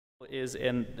is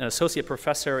an associate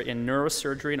professor in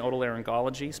neurosurgery and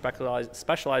otolaryngology,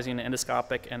 specializing in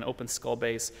endoscopic and open skull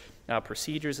base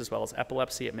procedures, as well as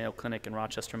epilepsy at Mayo Clinic in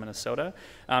Rochester, Minnesota.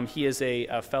 He is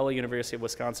a fellow University of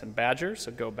Wisconsin Badger,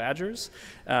 so go Badgers.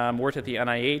 Worked at the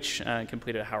NIH and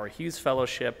completed a Howard Hughes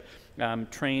Fellowship.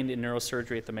 Trained in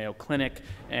neurosurgery at the Mayo Clinic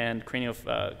and cranial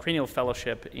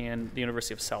fellowship in the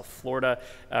University of South Florida.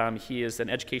 He is an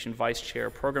education vice chair,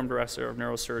 program director of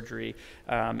neurosurgery,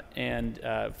 and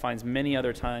finds many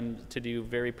other time to do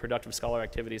very productive scholar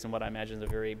activities in what I imagine is a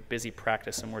very busy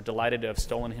practice. And we're delighted to have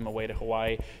stolen him away to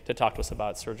Hawaii to talk to us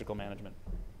about surgical management.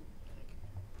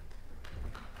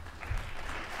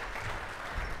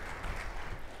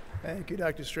 Thank you,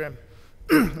 Dr. Stram.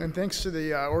 And thanks to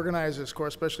the organizers, of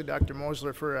course, especially Dr.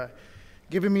 Mosler, for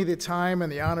giving me the time and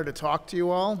the honor to talk to you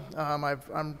all.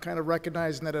 I'm kind of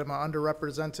recognizing that I'm an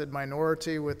underrepresented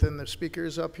minority within the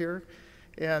speakers up here.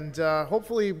 And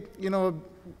hopefully, you know,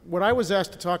 what I was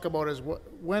asked to talk about is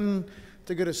when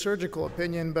to get a surgical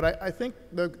opinion, but I think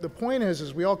the point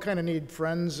is we all kind of need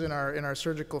friends in our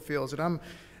surgical fields. And I'm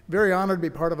very honored to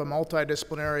be part of a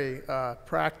multidisciplinary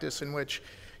practice in which,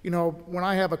 you know, when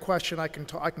I have a question, I can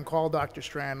call Dr.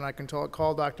 Strand and I can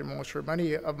call Dr. Mosher,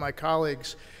 many of my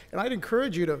colleagues, and I'd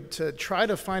encourage you to try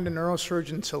to find a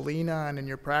neurosurgeon to lean on in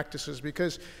your practices,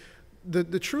 because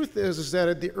the truth is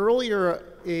that the earlier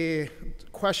a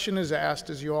question is asked,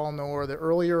 as you all know, or the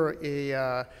earlier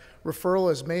a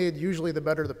referral is made, usually the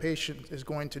better the patient is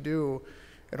going to do,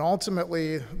 and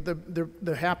ultimately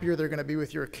the happier they're going to be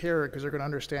with your care, because they're going to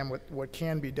understand what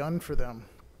can be done for them.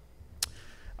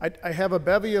 I have a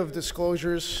bevy of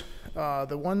disclosures.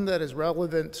 The one that is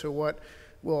relevant to what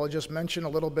we'll just mention a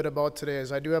little bit about today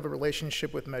is I do have a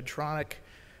relationship with Medtronic,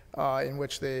 in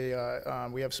which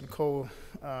we have some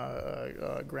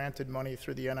granted money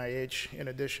through the NIH. In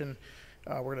addition,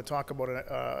 we're going to talk about an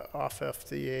off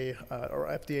FDA or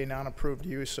FDA non-approved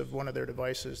use of one of their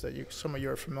devices that some of you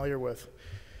are familiar with.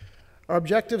 Our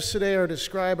objectives today are to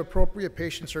describe appropriate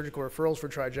patient surgical referrals for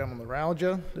trigeminal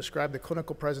neuralgia, describe the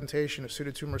clinical presentation of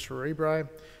Pseudotumor cerebri,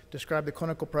 describe the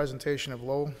clinical presentation of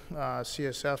low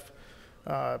CSF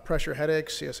pressure headache,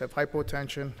 CSF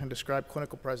hypotension, and describe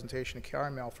clinical presentation of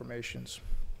Chiari malformations.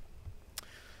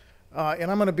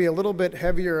 And I'm going to be a little bit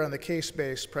heavier on the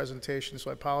case-based presentation, so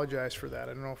I apologize for that.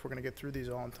 I don't know if we're going to get through these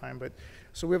all in time. But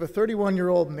so we have a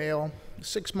 31-year-old male,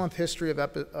 6-month history of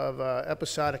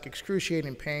episodic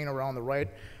excruciating pain around the right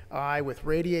eye with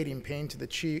radiating pain to the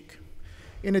cheek.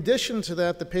 In addition to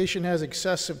that, the patient has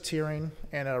excessive tearing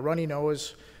and a runny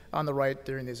nose on the right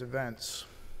during these events.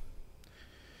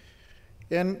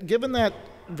 And given that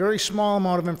very small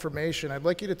amount of information, I'd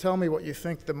like you to tell me what you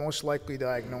think the most likely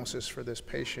diagnosis for this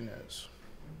patient is.